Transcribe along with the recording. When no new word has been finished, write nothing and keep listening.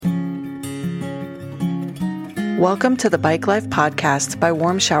Welcome to the Bike Life Podcast by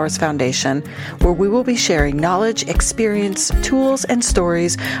Warm Showers Foundation, where we will be sharing knowledge, experience, tools, and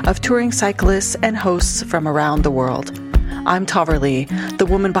stories of touring cyclists and hosts from around the world. I'm Taver Lee, the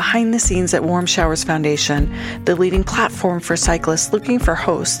woman behind the scenes at Warm Showers Foundation, the leading platform for cyclists looking for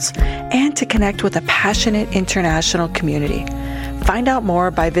hosts and to connect with a passionate international community. Find out more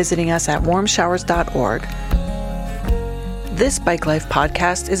by visiting us at warmshowers.org. This Bike Life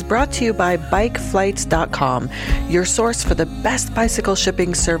podcast is brought to you by BikeFlights.com, your source for the best bicycle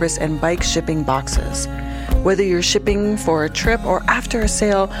shipping service and bike shipping boxes. Whether you're shipping for a trip or after a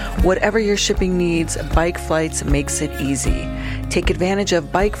sale, whatever your shipping needs, Bike Flights makes it easy. Take advantage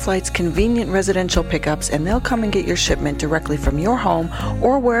of Bike Flights' convenient residential pickups and they'll come and get your shipment directly from your home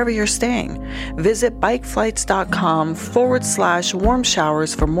or wherever you're staying. Visit BikeFlights.com/warm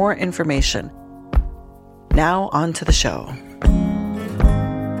showers for more information. Now on to the show.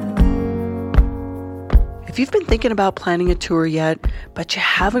 If you've been thinking about planning a tour yet, but you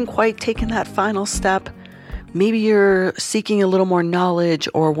haven't quite taken that final step, maybe you're seeking a little more knowledge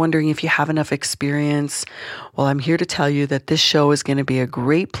or wondering if you have enough experience, well, I'm here to tell you that this show is going to be a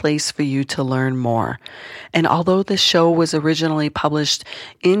great place for you to learn more. And although this show was originally published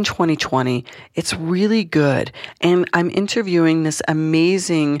in 2020, it's really good. And I'm interviewing this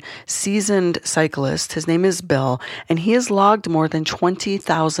amazing seasoned cyclist. His name is Bill, and he has logged more than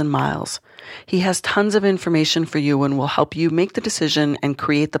 20,000 miles. He has tons of information for you and will help you make the decision and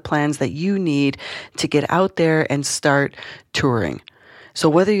create the plans that you need to get out there and start touring. So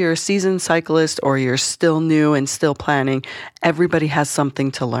whether you're a seasoned cyclist or you're still new and still planning, everybody has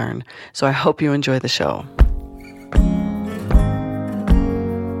something to learn. So I hope you enjoy the show.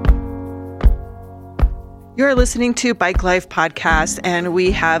 You're listening to Bike Life Podcast, and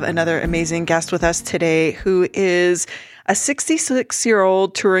we have another amazing guest with us today who is a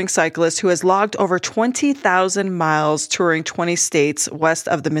 66-year-old touring cyclist who has logged over 20,000 miles touring 20 states west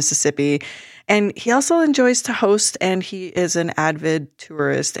of the Mississippi. And he also enjoys to host, and he is an avid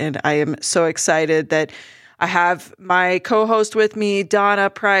tourist. And I am so excited that I have my co-host with me, Donna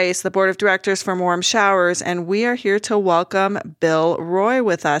Price, the board of directors from Warm Showers, and we are here to welcome Bill Roy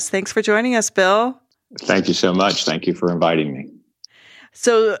with us. Thanks for joining us, Bill. Thank you so much. Thank you for inviting me.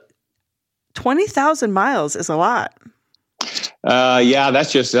 So 20,000 miles is a lot. Yeah,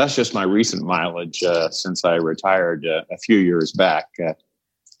 that's just my recent mileage since I retired a few years back.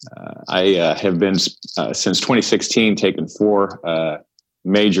 I have been since 2016 taken 4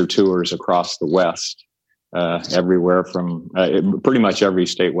 major tours across the West, everywhere from pretty much every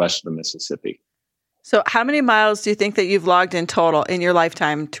state west of the Mississippi. So how many miles do you think that you've logged in total in your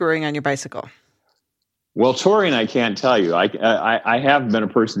lifetime touring on your bicycle? Well, touring, I can't tell you. I have been a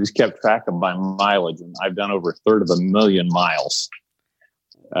person who's kept track of my mileage, and I've done over 1/3 miles.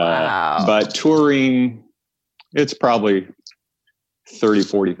 Wow. But touring, it's probably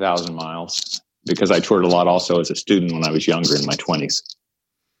 40,000 miles because I toured a lot also as a student when I was younger in my 20s.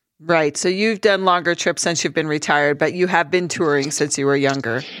 Right. So you've done longer trips since you've been retired, but you have been touring since you were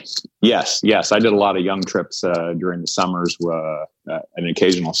younger. Yes. I did a lot of young trips during the summers, an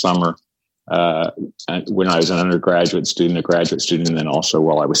occasional summer. When I was an undergraduate student, a graduate student, and then also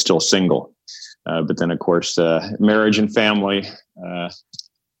while I was still single. But then, of course, marriage and family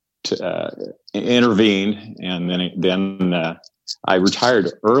intervened, and then I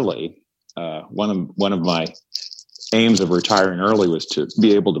retired early. One of my aims of retiring early was to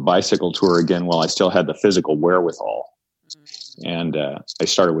be able to bicycle tour again while I still had the physical wherewithal. And I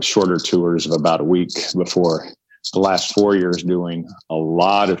started with shorter tours of about a week before the last 4 years doing a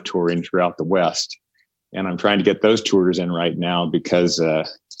lot of touring throughout the West. And I'm trying to get those tours in right now because the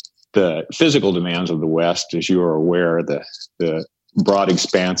physical demands of the West, as you are aware, the broad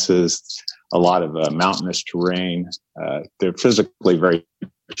expanses, a lot of mountainous terrain, they're physically very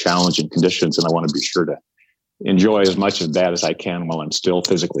challenging conditions. And I want to be sure to enjoy as much of that as I can while I'm still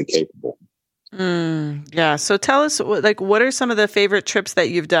physically capable. Yeah. So tell us, what are some of the favorite trips that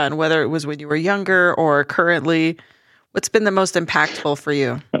you've done, whether it was when you were younger or currently? What's been the most impactful for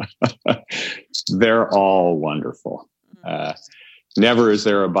you? They're all wonderful. Never is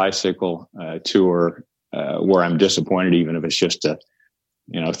there a bicycle tour where I'm disappointed, even if it's just a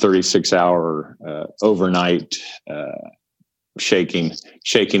 36-hour overnight shaking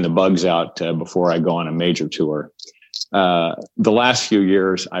the bugs out before I go on a major tour. The last few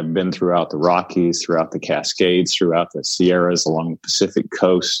years, I've been throughout the Rockies, throughout the Cascades, throughout the Sierras, along the Pacific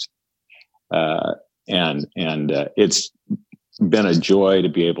coast. And it's been a joy to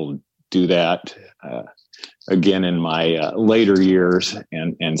be able to do that again in my later years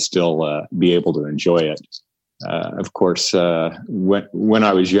and still be able to enjoy it. Of course, when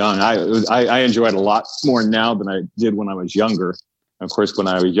I was young, I enjoy it a lot more now than I did when I was younger. Of course, when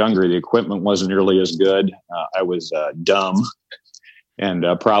I was younger, the equipment wasn't nearly as good. I was dumb and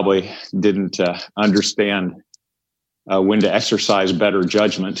probably didn't understand when to exercise better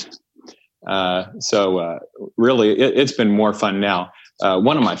judgment. So really, it's been more fun now.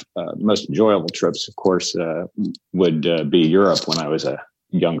 One of my most enjoyable trips, of course, would be Europe when I was a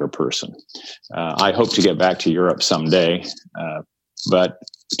younger person. I hope to get back to Europe someday, but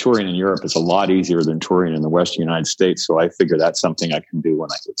touring in Europe is a lot easier than touring in the Western United States. So I figure that's something I can do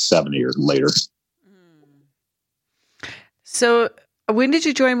when I get 70 or later. So when did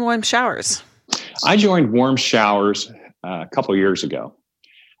you join Warm Showers? I joined Warm Showers a couple of years ago.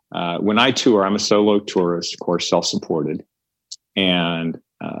 When I tour, I'm a solo tourist, of course, self-supported. And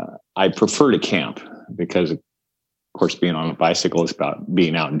I prefer to camp because, of course, being on a bicycle is about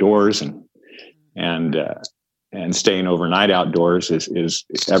being outdoors and staying overnight outdoors is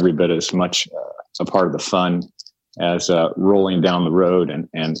every bit as much a part of the fun as rolling down the road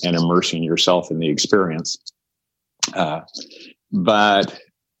and immersing yourself in the experience. But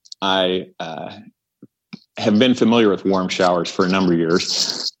I have been familiar with Warm Showers for a number of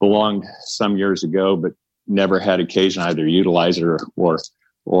years, belonged some years ago, but never had occasion either utilize it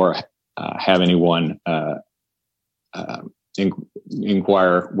or have anyone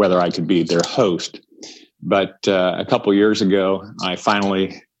inquire whether I could be their host. But a couple of years ago, I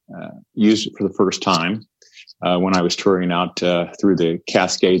finally used it for the first time when I was touring out through the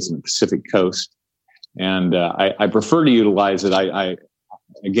Cascades and the Pacific Coast. And I prefer to utilize it. I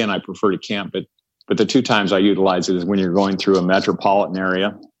prefer to camp, but the two times I utilize it is when you're going through a metropolitan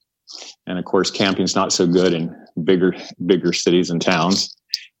area. And of course, camping's not so good in bigger cities and towns.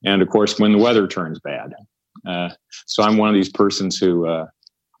 And of course, when the weather turns bad. So I'm one of these persons who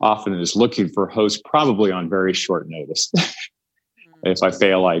often is looking for hosts, probably on very short notice. If I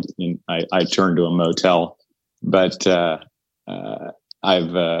fail, I turn to a motel. But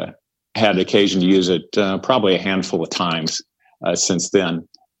I've had occasion to use it probably a handful of times since then.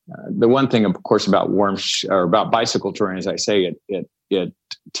 The one thing, of course, about about bicycle touring, as I say, it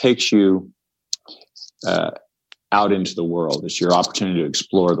takes you out into the world. It's your opportunity to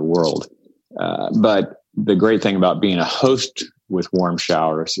explore the world. But the great thing about being a host with Warm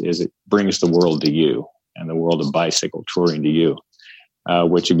Showers is it brings the world to you and the world of bicycle touring to you,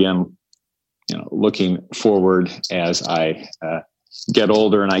 which again, looking forward as I get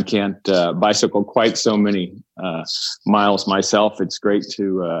older and I can't bicycle quite so many miles myself. It's great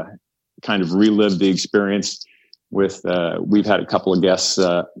to kind of relive the experience with, we've had a couple of guests,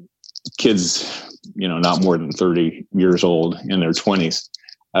 kids, not more than 30 years old in their 20s,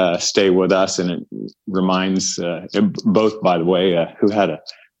 stay with us. And it reminds both, by the way, who had a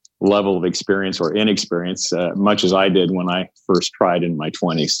level of experience or inexperience, much as I did when I first tried in my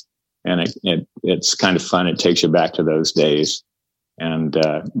 20s. And it's kind of fun. It takes you back to those days. And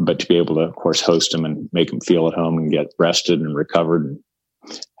but to be able to, of course, host them and make them feel at home and get rested and recovered and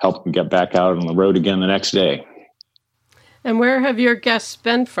help them get back out on the road again the next day. And where have your guests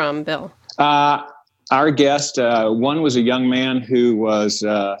been from, Bill? Our guest, one was a young man who was,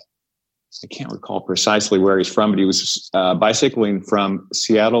 I can't recall precisely where he's from, but he was bicycling from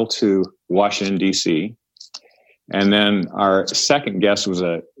Seattle to Washington, D.C. And then our second guest was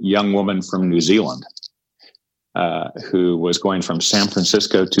a young woman from New Zealand who was going from San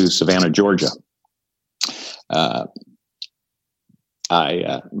Francisco to Savannah, Georgia.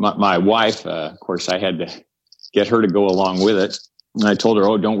 My wife, of course, I had to get her to go along with it. And I told her,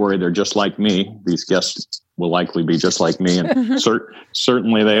 "Oh, don't worry, they're just like me. These guests will likely be just like me," and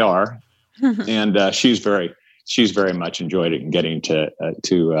certainly they are. And she's very much enjoyed it and getting to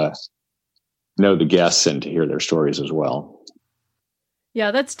know the guests and to hear their stories as well.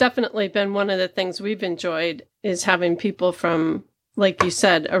 Yeah, that's definitely been one of the things we've enjoyed is having people from, like you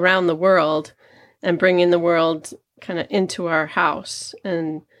said, around the world and bringing the world kind of into our house.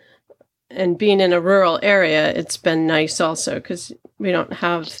 And being in a rural area, it's been nice also because we don't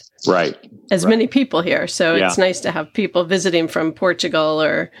have as many people here. So it's nice to have people visiting from Portugal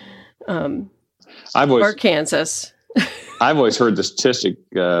or Kansas. I've always heard the statistic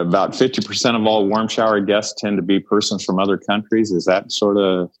about 50% of all Warm Shower guests tend to be persons from other countries. Is that sort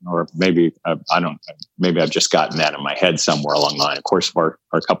of, or maybe maybe I've just gotten that in my head somewhere along the line. Of course, for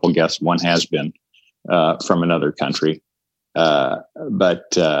our couple of guests, one has been from another country,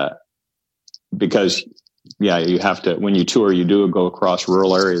 but because you have to, when you tour, you do go across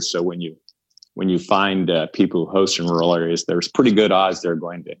rural areas. So when you find people who host in rural areas, there's pretty good odds they're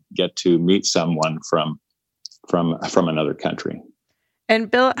going to get to meet someone from another country. And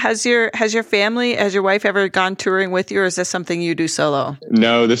Bill, has your wife ever gone touring with you, or is this something you do solo?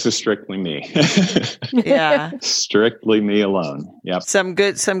 No, this is strictly me. Yeah. Strictly me alone. Yep. Some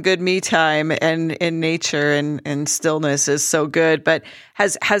good me time and in nature and stillness is so good. But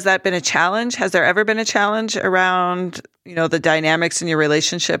has that been a challenge? Has there ever been a challenge around, the dynamics in your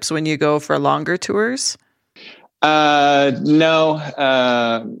relationships when you go for longer tours? No.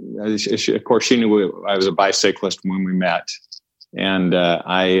 Of course, she knew I was a bicyclist when we met. And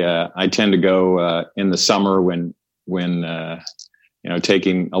I tend to go in the summer when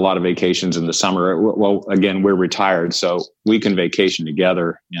taking a lot of vacations in the summer. Well, again, we're retired, so we can vacation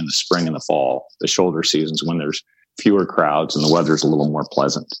together in the spring and the fall, the shoulder seasons when there's fewer crowds and the weather's a little more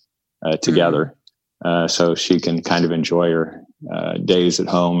pleasant together. So she can kind of enjoy her days at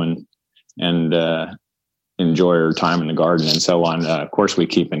home and enjoy her time in the garden and so on. Of course, we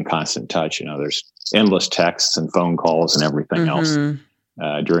keep in constant touch. There's endless texts and phone calls and everything else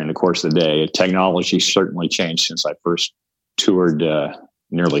during the course of the day. Technology certainly changed since I first toured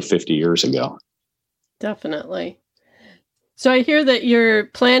nearly 50 years ago. Definitely. So I hear that you're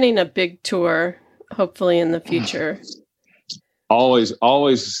planning a big tour, hopefully in the future. Always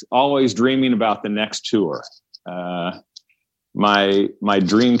dreaming about the next tour. My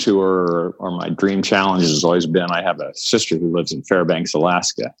dream tour or my dream challenge has always been, I have a sister who lives in Fairbanks,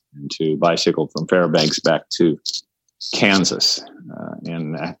 Alaska, and to bicycle from Fairbanks back to Kansas,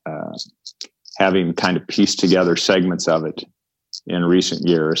 and having kind of pieced together segments of it in recent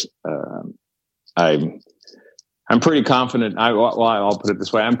years. I'm pretty confident. I'll put it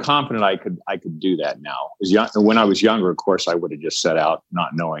this way: I'm confident I could do that now. When I was younger, of course, I would have just set out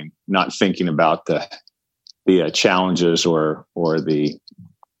not thinking about the challenges or the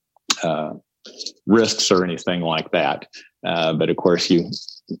risks or anything like that. But of course, you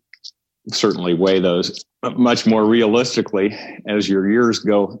certainly weigh those much more realistically as your years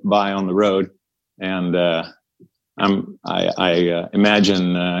go by on the road. And I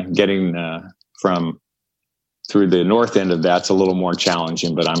imagine getting from through the north end of that's a little more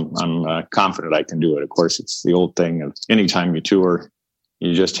challenging, but I'm confident I can do it. Of course, it's the old thing of anytime you tour,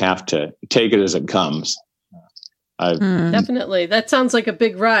 you just have to take it as it comes. Definitely. That sounds like a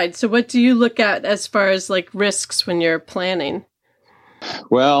big ride. So what do you look at as far as like risks when you're planning?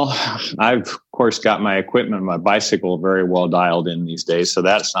 Well, I've of course got my equipment, my bicycle very well dialed in these days. So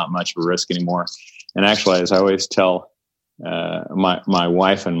that's not much of a risk anymore. And actually, as I always tell my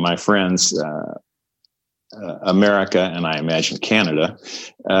wife and my friends, America, and I imagine Canada,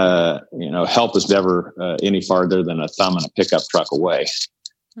 help is never any farther than a thumb and a pickup truck away.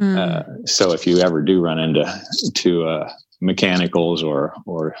 So if you ever do run into mechanicals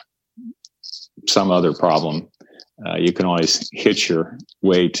or some other problem, you can always hitch your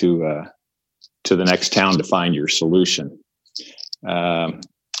way to the next town to find your solution. I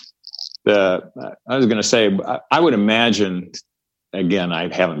was going to say, I would imagine, again,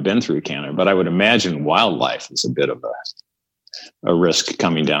 I haven't been through Canada, but I would imagine wildlife is a bit of a risk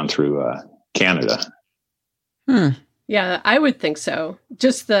coming down through Canada. Yeah, I would think so.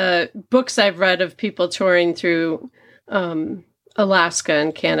 Just the books I've read of people touring through Alaska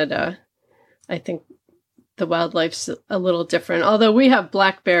and Canada, I think the wildlife's a little different. Although we have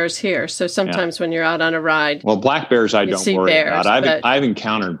black bears here, so sometimes when you're out on a ride, well, black bears I don't worry about. I've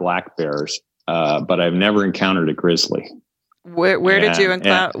encountered black bears, but I've never encountered a grizzly. Where did you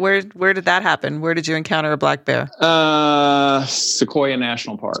encounter? Where did that happen? Where did you encounter a black bear? Sequoia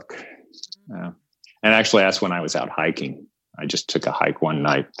National Park. And actually, that's when I was out hiking. I just took a hike one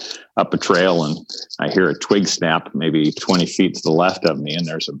night up a trail, and I hear a twig snap maybe 20 feet to the left of me, and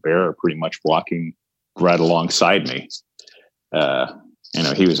there's a bear pretty much walking right alongside me.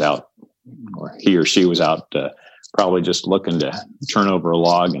 He was out, or he or she was out, probably just looking to turn over a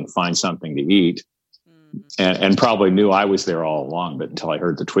log and find something to eat, and probably knew I was there all along. But until I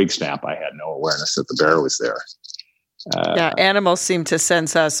heard the twig snap, I had no awareness that the bear was there. Animals seem to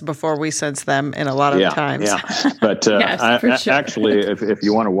sense us before we sense them in a lot of times. Yeah, but yes, sure. Actually, if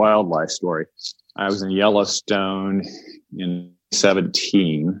you want a wildlife story, I was in Yellowstone in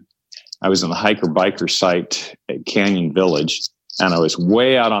 2017. I was in the hiker-biker site at Canyon Village, and I was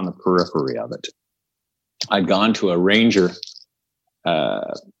way out on the periphery of it. I'd gone to a ranger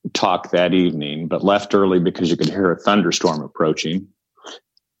talk that evening, but left early because you could hear a thunderstorm approaching.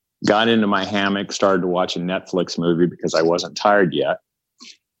 Got into my hammock, started to watch a Netflix movie because I wasn't tired yet.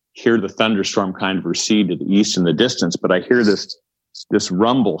 Hear the thunderstorm kind of recede to the east in the distance, but I hear this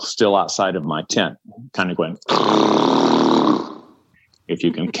rumble still outside of my tent, kind of going, if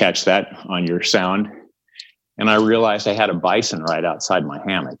you can catch that on your sound. And I realized I had a bison right outside my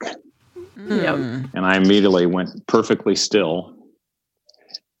hammock. Yep. And I immediately went perfectly still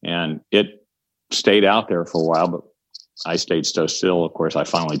and it stayed out there for a while, but I stayed so still. Of course, I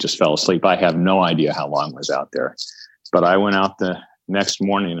finally just fell asleep. I have no idea how long it was out there, but I went out the next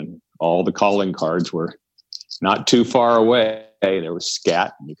morning and all the calling cards were not too far away. There was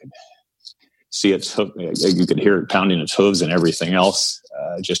scat, and you could see its hoof. You could hear it pounding its hooves and everything else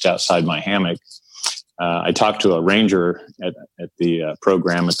just outside my hammock. I talked to a ranger at the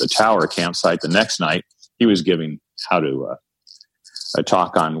program at the tower campsite the next night. He was giving how to a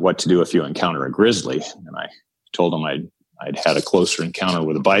talk on what to do if you encounter a grizzly, and I told him I'd had a closer encounter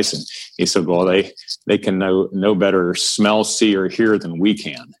with a bison. He said, "Well, they can no better smell, see, or hear than we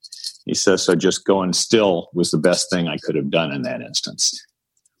can." He says, "So just going still was the best thing I could have done in that instance."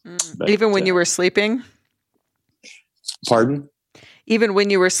 But, even when you were sleeping? Pardon? Even when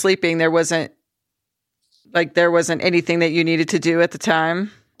you were sleeping, there wasn't anything that you needed to do at the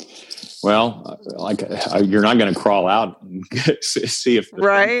time? Well, you're not going to crawl out and see if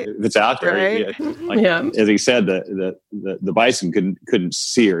it's out there. Right. As he said, the bison couldn't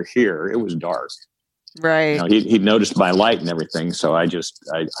see or hear. It was dark. Right. He noticed my light and everything, so I just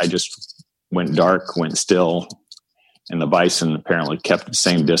went dark, went still, and the bison apparently kept the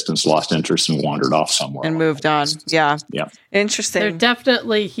same distance, lost interest, and wandered off somewhere and moved on. Yeah. Interesting. They're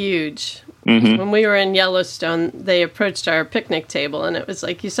definitely huge. Mm-hmm. When we were in Yellowstone, they approached our picnic table, and it was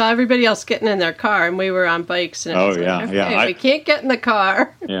like you saw everybody else getting in their car, and we were on bikes. And we can't get in the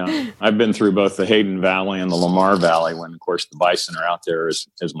car. Yeah, I've been through both the Hayden Valley and the Lamar Valley when, of course, the bison are out there, as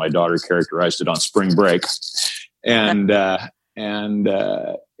my daughter characterized it, on spring break, and they'll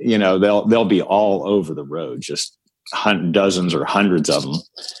be all over the road, just dozens or hundreds of them.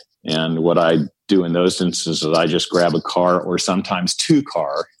 And what I do in those instances is I just grab a car or sometimes two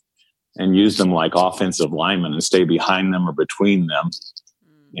car and use them like offensive linemen and stay behind them or between them,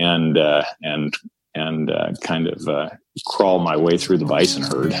 and kind of crawl my way through the bison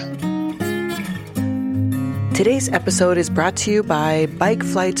herd. Today's episode is brought to you by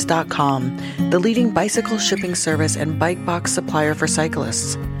BikeFlights.com, the leading bicycle shipping service and bike box supplier for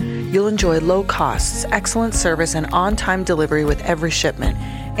cyclists. You'll enjoy low costs, excellent service, and on-time delivery with every shipment,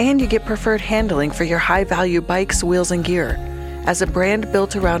 and you get preferred handling for your high-value bikes, wheels, and gear. As a brand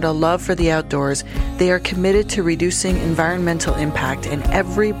built around a love for the outdoors, they are committed to reducing environmental impact, and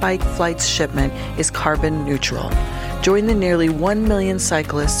every Bike Flights shipment is carbon neutral. Join the nearly 1 million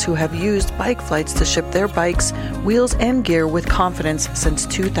cyclists who have used Bike Flights to ship their bikes, wheels, and gear with confidence since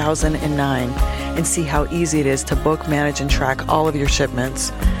 2009, and see how easy it is to book, manage, and track all of your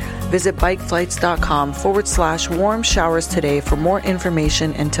shipments. Visit bikeflights.com/warm showers today for more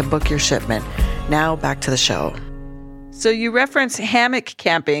information and to book your shipment. Now back to the show. So you reference hammock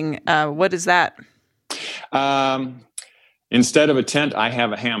camping. What is that? Instead of a tent, I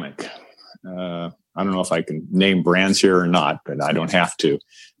have a hammock. I don't know if I can name brands here or not, but I don't have to.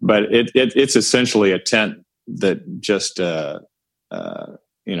 But it's essentially a tent that just, I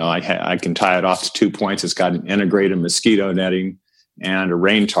can tie it off to 2 points. It's got an integrated mosquito netting and a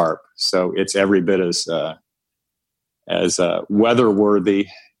rain tarp. So it's every bit as weather worthy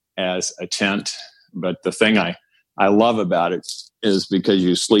as a tent. But the thing I love about it is because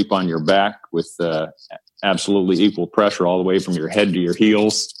you sleep on your back with absolutely equal pressure all the way from your head to your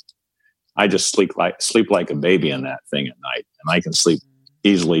heels. I just sleep like a baby in that thing at night, and I can sleep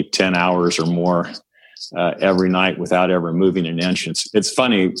easily 10 hours or more every night without ever moving an inch. It's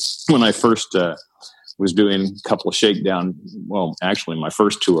funny, when I first was doing a couple of shakedown, well, actually my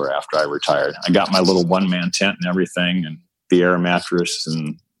first tour after I retired, I got my little one-man tent and everything, and the air mattress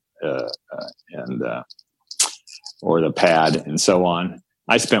and or the pad and so on.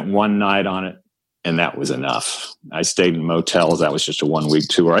 I spent one night on it, and that was enough. I stayed in motels. That was just a 1 week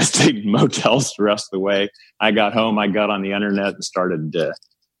tour. I stayed in motels the rest of the way. I got home, I got on the internet and started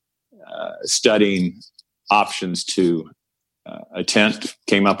studying options to a tent,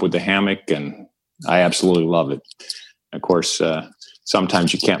 came up with the hammock, and I absolutely love it. Of course,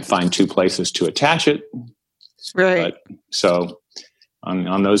 sometimes you can't find two places to attach it. Right. So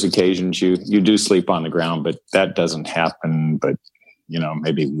on those occasions, you do sleep on the ground, but that doesn't happen, but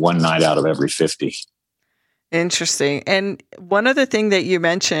maybe one night out of every 50. Interesting. And one other thing that you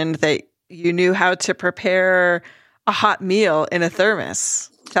mentioned, that you knew how to prepare a hot meal in a thermos.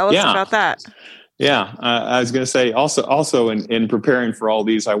 Tell us about that. Yeah. I was going to say also in preparing for all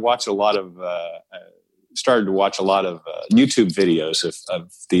these, I watch a lot of, started to watch a lot of YouTube videos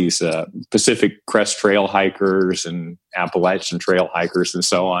of these Pacific Crest Trail hikers and Appalachian Trail hikers and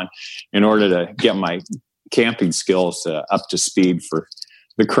so on, in order to get my camping skills up to speed for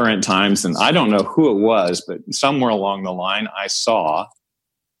the current times. And I don't know who it was, but somewhere along the line, I saw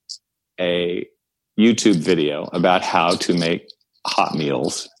a YouTube video about how to make hot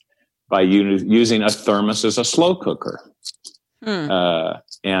meals by using a thermos as a slow cooker.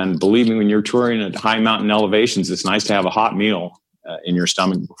 And believe me, when you're touring at high mountain elevations, it's nice to have a hot meal in your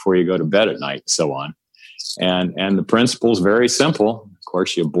stomach before you go to bed at night, and so on. And the principle is very simple. Of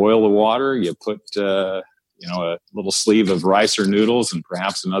course, you boil the water, you put a little sleeve of rice or noodles and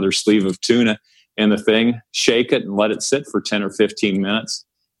perhaps another sleeve of tuna in the thing, shake it and let it sit for 10 or 15 minutes.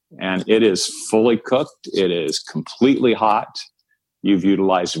 And it is fully cooked. It is completely hot. You've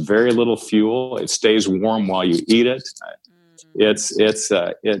utilized very little fuel. It stays warm while you eat it. It's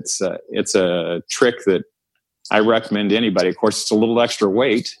a trick that I recommend to anybody. Of course, it's a little extra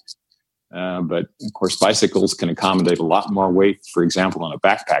weight, but of course, bicycles can accommodate a lot more weight, for example, than a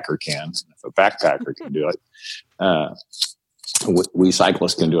backpacker can. If a backpacker can do it, we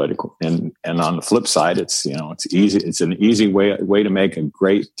cyclists can do it. And on the flip side, it's easy. It's an easy way to make a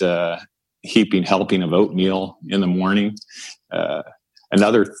great heaping helping of oatmeal in the morning.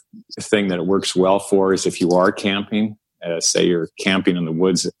 Another thing that it works well for is if you are camping. Say you're camping in the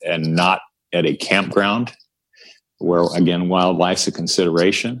woods and not at a campground where, again, wildlife's a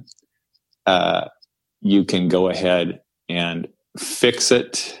consideration, you can go ahead and fix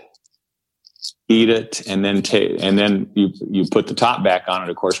it, eat it, and then you put the top back on it,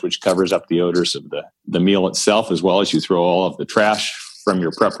 of course, which covers up the odors of the meal itself, as well as you throw all of the trash from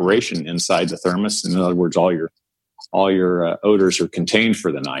your preparation inside the thermos. In other words, all your odors are contained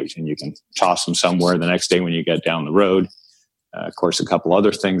for the night, and you can toss them somewhere the next day when you get down the road. Of course, a couple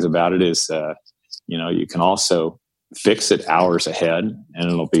other things about it is, you can also fix it hours ahead, and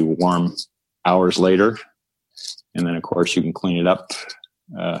it'll be warm hours later. And then, of course, you can clean it up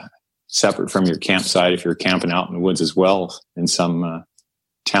separate from your campsite if you're camping out in the woods as well in some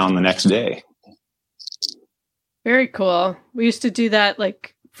town the next day. Very cool. We used to do that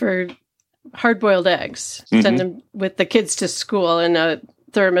for hard-boiled eggs, send them with the kids to school in a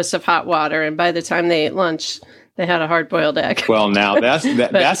thermos of hot water, and by the time they ate lunch, they had a hard-boiled egg. Well, now that's a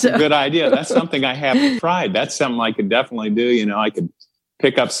good idea. That's something I haven't tried. That's something I could definitely do. I could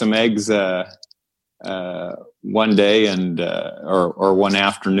pick up some eggs one day or one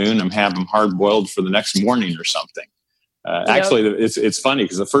afternoon and have them hard-boiled for the next morning or something. Actually, it's funny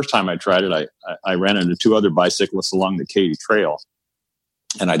because the first time I tried it, I ran into two other bicyclists along the Katy Trail.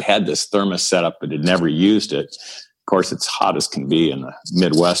 And I'd had this thermos set up, but had never used it. Of course, it's hot as can be in the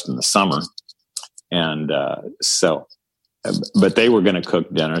Midwest in the summer. And but they were going to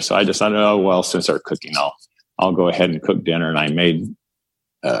cook dinner. So I decided, since they're cooking, I'll go ahead and cook dinner. And I made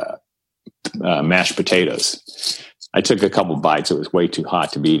mashed potatoes. I took a couple bites. It was way too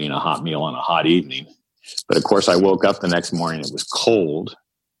hot to be eating a hot meal on a hot evening. But of course, I woke up the next morning. It was cold.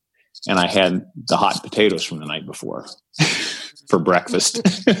 And I had the hot potatoes from the night before. For breakfast.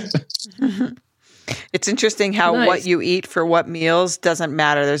 It's interesting how what you eat for what meals doesn't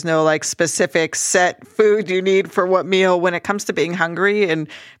matter. There's no specific set food you need for what meal. When it comes to being hungry and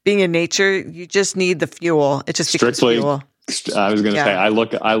being in nature, you just need the fuel. It just becomes fuel. I was going to say I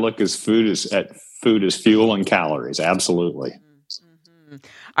look as food as fuel and calories. Absolutely. Mm-hmm.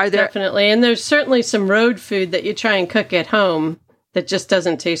 Are there definitely, and there's certainly some road food that you try and cook at home that just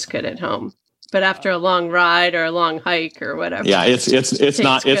doesn't taste good at home. But after a long ride or a long hike or whatever. Yeah, it's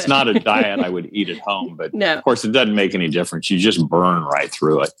not a diet I would eat at home, but no. Of course it doesn't make any difference. You just burn right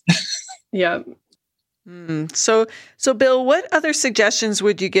through it. Yeah. So Bill, what other suggestions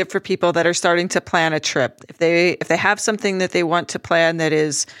would you give for people that are starting to plan a trip? If they have something that they want to plan that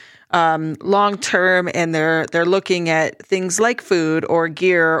is long term, and they're looking at things like food or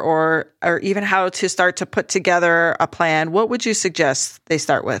gear or even how to start to put together a plan, what would you suggest they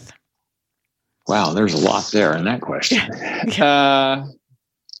start with? Wow, there's a lot there in that question.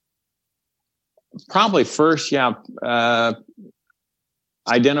 Probably first,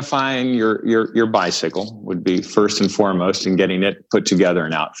 identifying your bicycle would be first and foremost, and getting it put together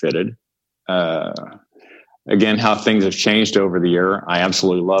and outfitted. Again, how things have changed over the year. I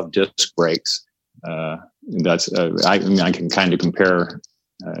absolutely love disc brakes. I can kind of compare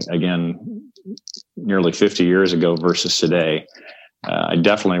again, nearly 50 years ago versus today. I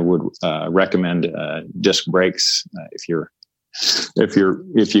definitely would recommend disc brakes if you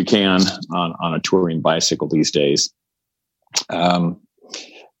can on a touring bicycle these days. Of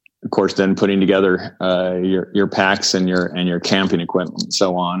course, then putting together your packs and your camping equipment and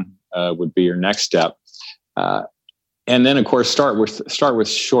so on would be your next step. And then, of course, start with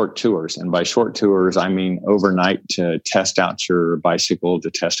short tours. And by short tours, I mean overnight to test out your bicycle,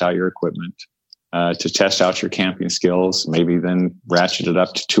 to test out your equipment. To test out your camping skills, maybe then ratchet it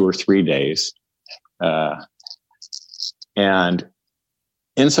up to 2 or 3 days. And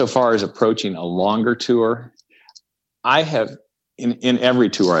insofar as approaching a longer tour, I have in every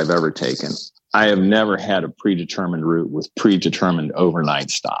tour I've ever taken, I have never had a predetermined route with predetermined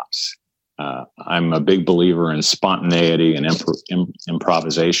overnight stops. I'm a big believer in spontaneity and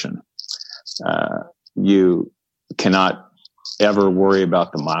improvisation. You cannot ever worry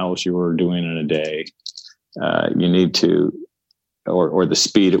about the miles you are doing in a day. You need to, or the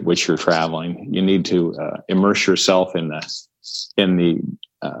speed at which you're traveling. You need to immerse yourself in the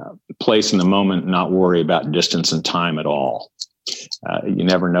place in the moment, and not worry about distance and time at all. You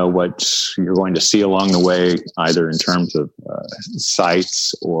never know what you're going to see along the way, either in terms of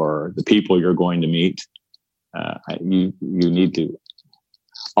sights or the people you're going to meet. You need to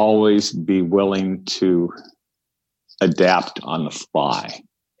always be willing to adapt on the fly.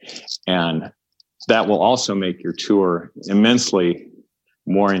 And that will also make your tour immensely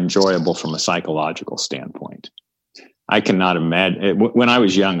more enjoyable from a psychological standpoint. I cannot imagine. When I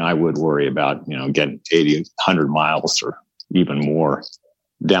was young, I would worry about, getting 80, 100 miles or even more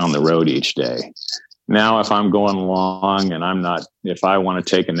down the road each day. Now, if I'm going along and if I want to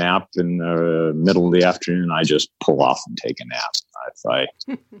take a nap in the middle of the afternoon, I just pull off and take a nap. If I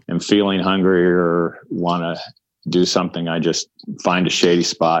am feeling hungry or want to do something, I just find a shady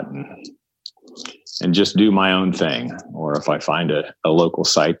spot and just do my own thing. Or if I find a local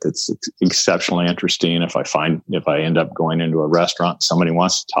site that's exceptionally interesting, if I end up going into a restaurant and somebody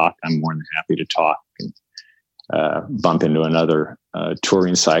wants to talk, I'm more than happy to talk and bump into another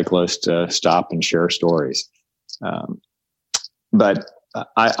touring cyclist, stop and share stories. But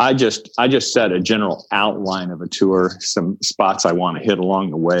I just set a general outline of a tour, some spots I want to hit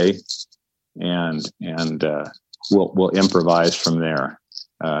along the way, and we'll improvise from there.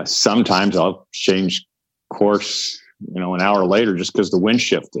 Sometimes I'll change course, an hour later just because the wind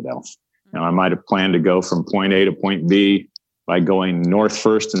shifted. I might have planned to go from point A to point B by going north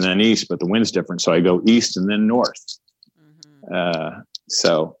first and then east, but the wind's different, so I go east and then north.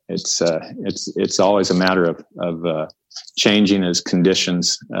 So it's always a matter of changing as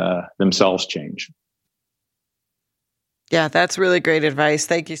conditions themselves change. Yeah, that's really great advice.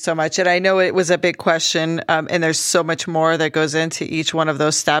 Thank you so much. And I know it was a big question, and there's so much more that goes into each one of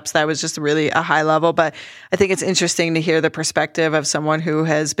those steps. That was just really a high level, but I think it's interesting to hear the perspective of someone who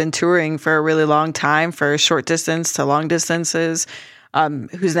has been touring for a really long time, for short distance to long distances,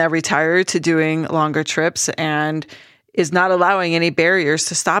 who's now retired to doing longer trips and is not allowing any barriers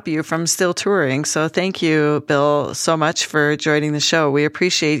to stop you from still touring. So thank you, Bill, so much for joining the show. We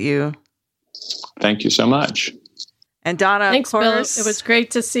appreciate you. Thank you so much. And Donna, thanks, of course. Bill. It was great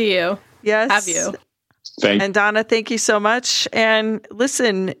to see you. Yes. Have you. And Donna, thank you so much. And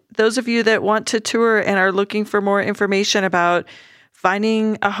listen, those of you that want to tour and are looking for more information about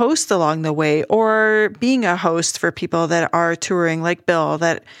finding a host along the way or being a host for people that are touring like Bill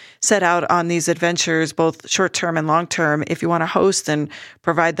that set out on these adventures, both short-term and long-term, if you want to host and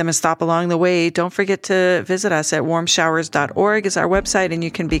provide them a stop along the way, don't forget to visit us at warmshowers.org is our website, and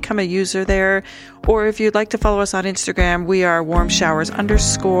you can become a user there. Or if you'd like to follow us on Instagram, we are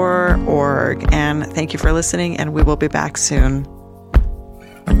warmshowers_org. And thank you for listening, and we will be back soon.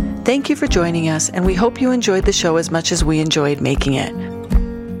 Thank you for joining us, and we hope you enjoyed the show as much as we enjoyed making it.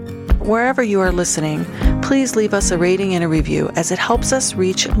 Wherever you are listening, please leave us a rating and a review, as it helps us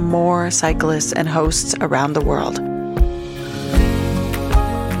reach more cyclists and hosts around the world.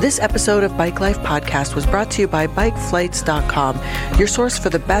 This episode of Bike Life Podcast was brought to you by BikeFlights.com, your source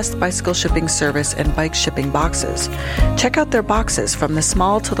for the best bicycle shipping service and bike shipping boxes. Check out their boxes from the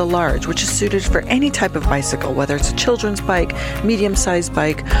small to the large, which is suited for any type of bicycle, whether it's a children's bike, medium-sized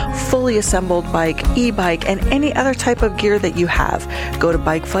bike, fully assembled bike, e-bike, and any other type of gear that you have. Go to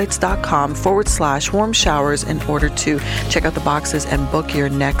BikeFlights.com/warm showers in order to check out the boxes and book your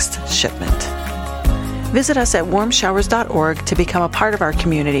next shipment. Visit us at warmshowers.org to become a part of our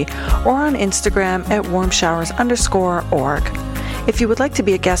community, or on Instagram at warmshowers_org. If you would like to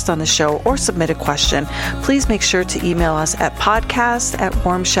be a guest on the show or submit a question, please make sure to email us at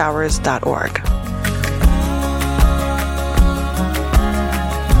podcast@warmshowers.org.